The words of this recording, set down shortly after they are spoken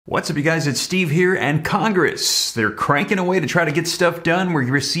What's up, you guys? It's Steve here, and Congress, they're cranking away to try to get stuff done. We're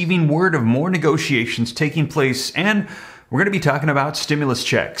receiving word of more negotiations taking place, and we're going to be talking about stimulus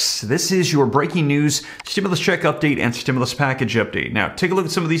checks. This is your breaking news stimulus check update and stimulus package update. Now, take a look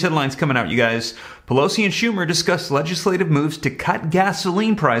at some of these headlines coming out, you guys. Pelosi and Schumer discuss legislative moves to cut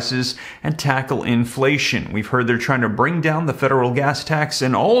gasoline prices and tackle inflation. We've heard they're trying to bring down the federal gas tax,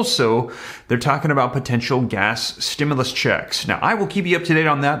 and also they're talking about potential gas stimulus checks. Now, I will keep you up to date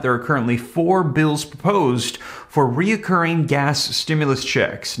on that. There are currently 4 bills proposed for reoccurring gas stimulus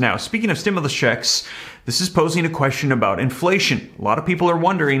checks. Now, speaking of stimulus checks, this is posing a question about inflation. A lot of people are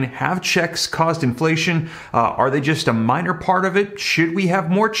wondering, have checks caused inflation? Are they just a minor part of it? Should we have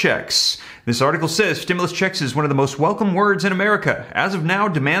more checks? This article says stimulus checks is one of the most welcome words in America. As of now,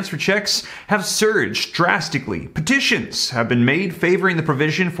 demands for checks have surged drastically. Petitions have been made favoring the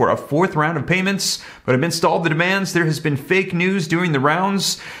provision for a 4th round of payments, but amidst all the demands, there has been fake news doing the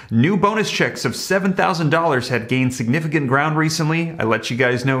rounds. New bonus checks of $7,000 had gained significant ground recently. I let you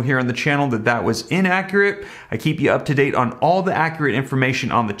guys know here on the channel that that was inaccurate. I keep you up to date on all the accurate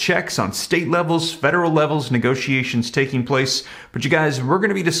information on the checks on state levels, federal levels, negotiations taking place. But you guys, we're going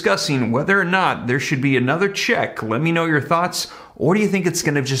to be discussing whether or not there should be another check. Let me know your thoughts. Or do you think it's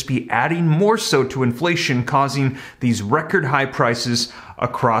going to just be adding more so to inflation, causing these record high prices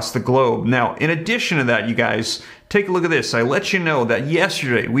across the globe? Now, in addition to that, you guys, take a look at this. I let you know that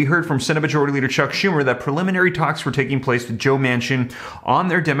yesterday we heard from Senate Majority Leader Chuck Schumer that preliminary talks were taking place with Joe Manchin on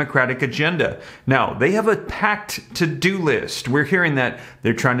their Democratic agenda. Now, they have a packed to-do list. We're hearing that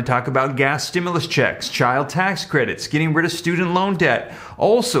they're trying to talk about gas stimulus checks, child tax credits, getting rid of student loan debt.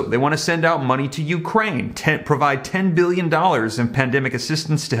 Also, they want to send out money to Ukraine, provide $10 billion in pandemic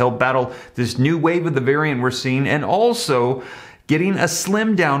assistance to help battle this new wave of the variant we're seeing, and also getting a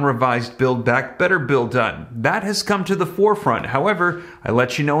slimmed down revised Build Back Better bill done. That has come to the forefront. However, I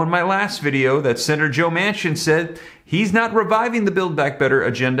let you know in my last video that Senator Joe Manchin said he's not reviving the Build Back Better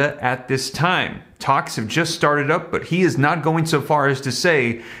agenda at this time. Talks have just started up, but he is not going so far as to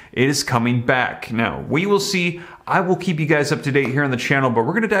say it is coming back. Now, we will see. I will keep you guys up to date here on the channel, but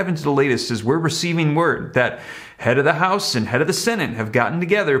we're going to dive into the latest as we're receiving word that head of the House and head of the Senate have gotten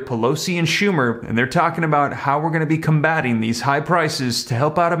together, Pelosi and Schumer, and they're talking about how we're going to be combating these high prices to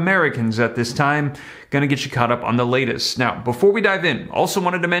help out Americans at this time. Going to get you caught up on the latest. Now, before we dive in, also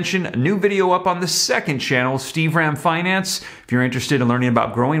wanted to mention a new video up on the second channel, Steve Ram Finance. If you're interested in learning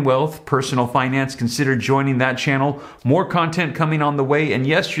about growing wealth, personal finance, consider joining that channel. More content coming on the way. And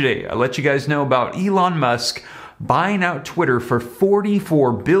yesterday, I let you guys know about Elon Musk buying out Twitter for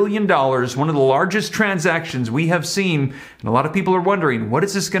 $44 billion, one of the largest transactions we have seen. And a lot of people are wondering, what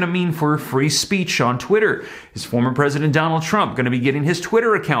is this going to mean for free speech on Twitter? Is former President Donald Trump going to be getting his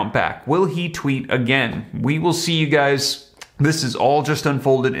Twitter account back? Will he tweet again? We will see, you guys. This is all just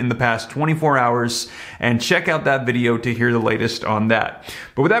unfolded in the past 24 hours, and check out that video to hear the latest on that.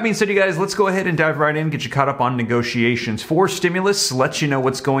 But with that being said, you guys, let's go ahead and dive right in, get you caught up on negotiations for stimulus, let you know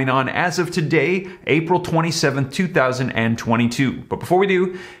what's going on as of today, April 27th, 2022. But before we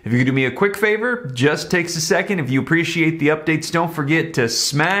do, if you could do me a quick favor, just takes a second. If you appreciate the updates, don't forget to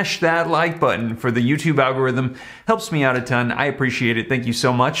smash that like button for the YouTube algorithm. Helps me out a ton. I appreciate it. Thank you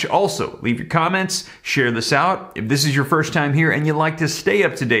so much. Also, leave your comments, share this out. If this is your first time here and you'd like to stay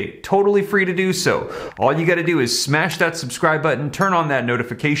up to date, totally free to do so. All you got to do is smash that subscribe button, turn on that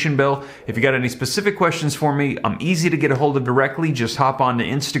notification bell. If you got any specific questions for me, I'm easy to get a hold of directly. Just hop on to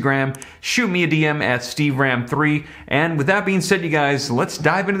Instagram, shoot me a DM at SteveRam3. And with that being said, you guys, let's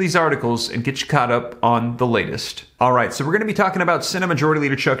dive into these articles and get you caught up on the latest. All right, so we're going to be talking about Senate Majority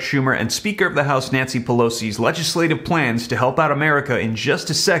Leader Chuck Schumer and Speaker of the House Nancy Pelosi's legislative plans to help out America in just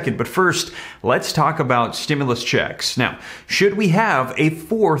a second. But first, let's talk about stimulus checks. Now, should we have a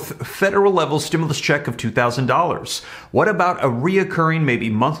 4th federal level stimulus check of $2,000? What about a reoccurring, maybe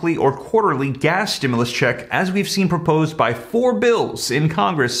monthly or quarterly gas stimulus check, as we've seen proposed by 4 bills in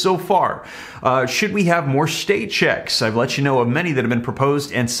Congress so far? Should we have more state checks? I've let you know of many that have been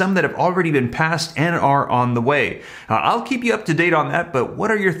proposed and some that have already been passed and are on the way. I'll keep you up to date on that, but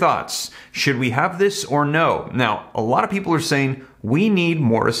what are your thoughts? Should we have this or no? Now, a lot of people are saying we need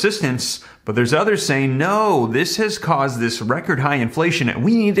more assistance, but there's others saying, no, this has caused this record high inflation and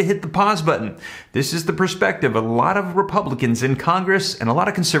we need to hit the pause button. This is the perspective of a lot of Republicans in Congress and a lot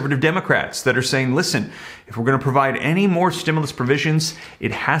of conservative Democrats that are saying, listen, if we're going to provide any more stimulus provisions,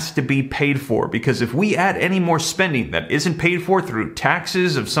 it has to be paid for, because if we add any more spending that isn't paid for through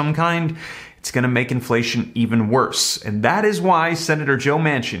taxes of some kind, it's going to make inflation even worse. And that is why Senator Joe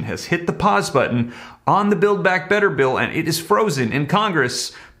Manchin has hit the pause button on the Build Back Better bill, and it is frozen in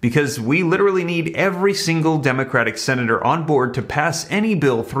Congress because we literally need every single Democratic senator on board to pass any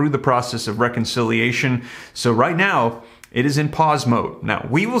bill through the process of reconciliation. So right now, it is in pause mode. Now,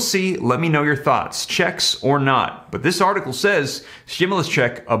 we will see. Let me know your thoughts, checks or not. But this article says, stimulus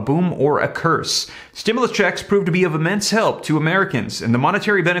check, a boom or a curse. Stimulus checks proved to be of immense help to Americans, and the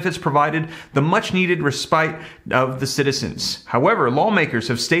monetary benefits provided the much-needed respite of the citizens. However, lawmakers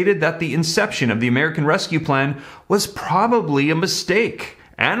have stated that the inception of the American Rescue Plan was probably a mistake.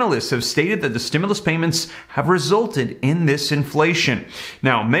 Analysts have stated that the stimulus payments have resulted in this inflation.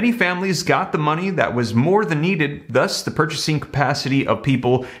 Now, many families got the money that was more than needed, thus the purchasing capacity of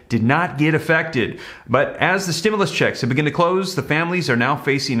people did not get affected. But as the stimulus checks have begun to close, the families are now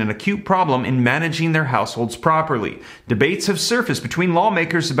facing an acute problem in managing their households properly. Debates have surfaced between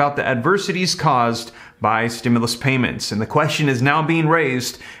lawmakers about the adversities caused by stimulus payments, and the question is now being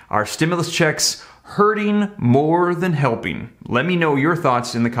raised, are stimulus checks hurting more than helping? Let me know your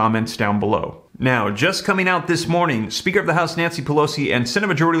thoughts in the comments down below. Now, just coming out this morning, Speaker of the House Nancy Pelosi and Senate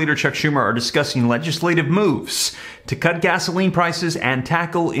Majority Leader Chuck Schumer are discussing legislative moves to cut gasoline prices and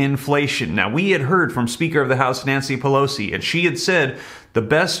tackle inflation. Now, we had heard from Speaker of the House Nancy Pelosi, and she had said the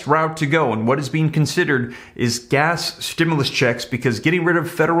best route to go and what is being considered is gas stimulus checks, because getting rid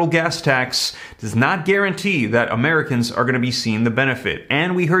of federal gas tax does not guarantee that Americans are going to be seeing the benefit.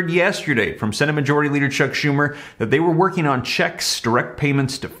 And we heard yesterday from Senate Majority Leader Chuck Schumer that they were working on checks, direct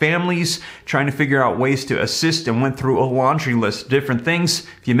payments to families, trying to figure out ways to assist, and went through a laundry list of different things.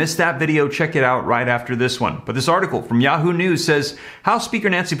 If you missed that video, check it out right after this one. But this article from Yahoo News says House Speaker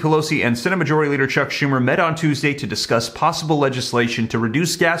Nancy Pelosi and Senate Majority Leader Chuck Schumer met on Tuesday to discuss possible legislation to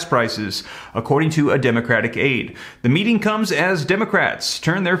reduce gas prices, according to a Democratic aide. The meeting comes as Democrats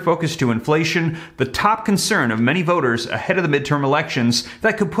turn their focus to inflation, the top concern of many voters ahead of the midterm elections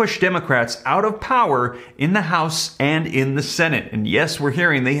that could push Democrats out of power in the House and in the Senate. And yes, we're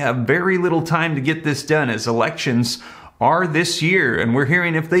hearing they have very little time to get this done, as elections are this year. And we're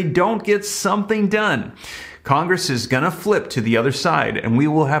hearing if they don't get something done, Congress is going to flip to the other side, and we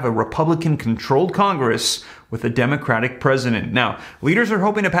will have a Republican-controlled Congress with a Democratic president. Now, leaders are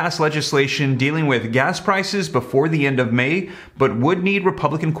hoping to pass legislation dealing with gas prices before the end of May, but would need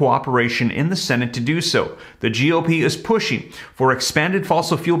Republican cooperation in the Senate to do so. The GOP is pushing for expanded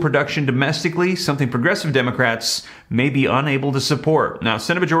fossil fuel production domestically, something progressive Democrats may be unable to support. Now,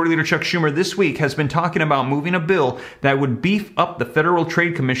 Senate Majority Leader Chuck Schumer this week has been talking about moving a bill that would beef up the Federal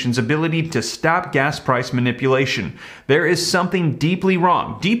Trade Commission's ability to stop gas price manipulation. There is something deeply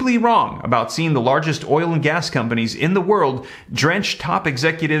wrong about seeing the largest oil and gas companies in the world drench top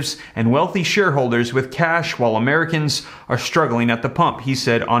executives and wealthy shareholders with cash while Americans are struggling at the pump, he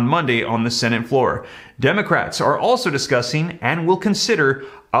said on Monday on the Senate floor. Democrats are also discussing and will consider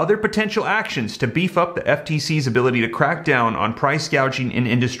other potential actions to beef up the FTC's ability to crack down on price gouging in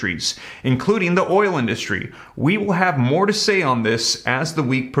industries, including the oil industry. We will have more to say on this as the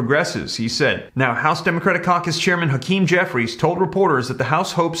week progresses, he said. Now, House Democratic Caucus Chairman Hakeem Jeffries told reporters that the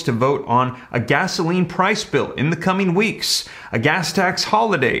House hopes to vote on a gasoline price bill in the coming weeks. A gas tax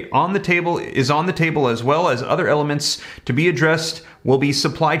holiday is on the table, as well as other elements to be addressed will be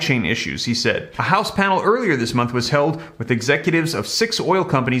supply chain issues, he said. A House panel earlier this month was held with executives of 6 oil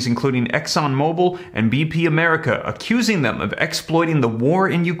companies, including ExxonMobil and BP America, accusing them of exploiting the war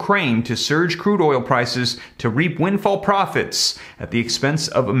in Ukraine to surge crude oil prices to reap windfall profits at the expense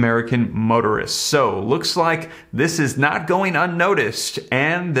of American motorists. So, looks like this is not going unnoticed,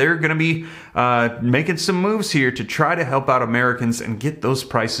 and they're going to be making some moves here to try to help out Americans and get those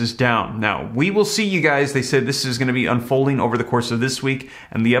prices down. Now, we will see, you guys. They said this is going to be unfolding over the course of this week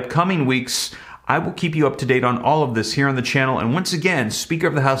and the upcoming weeks. I will keep you up to date on all of this here on the channel. And once again, Speaker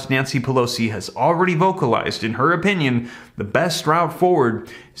of the House Nancy Pelosi has already vocalized, in her opinion, the best route forward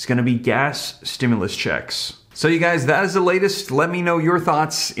is going to be gas stimulus checks. So you guys, that is the latest. Let me know your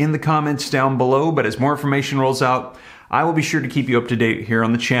thoughts in the comments down below. But as more information rolls out, I will be sure to keep you up to date here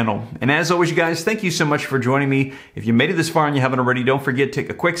on the channel. And as always, you guys, thank you so much for joining me. If you made it this far and you haven't already, don't forget, take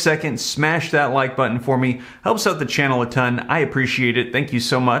a quick second, smash that like button for me. Helps out the channel a ton. I appreciate it. Thank you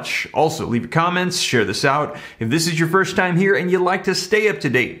so much. Also, leave your comments, share this out. If this is your first time here and you'd like to stay up to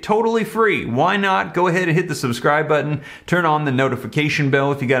date, totally free, why not go ahead and hit the subscribe button, turn on the notification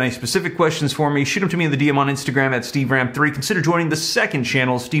bell. If you got any specific questions for me, shoot them to me in the DM on Instagram at SteveRam3. Consider joining the second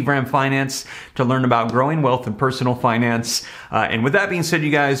channel, Steve Ram Finance, to learn about growing wealth and personal finance. And with that being said, you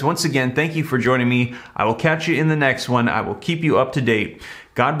guys, once again, thank you for joining me. I will catch you in the next one. I will keep you up to date.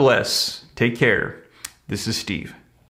 God bless. Take care. This is Steve.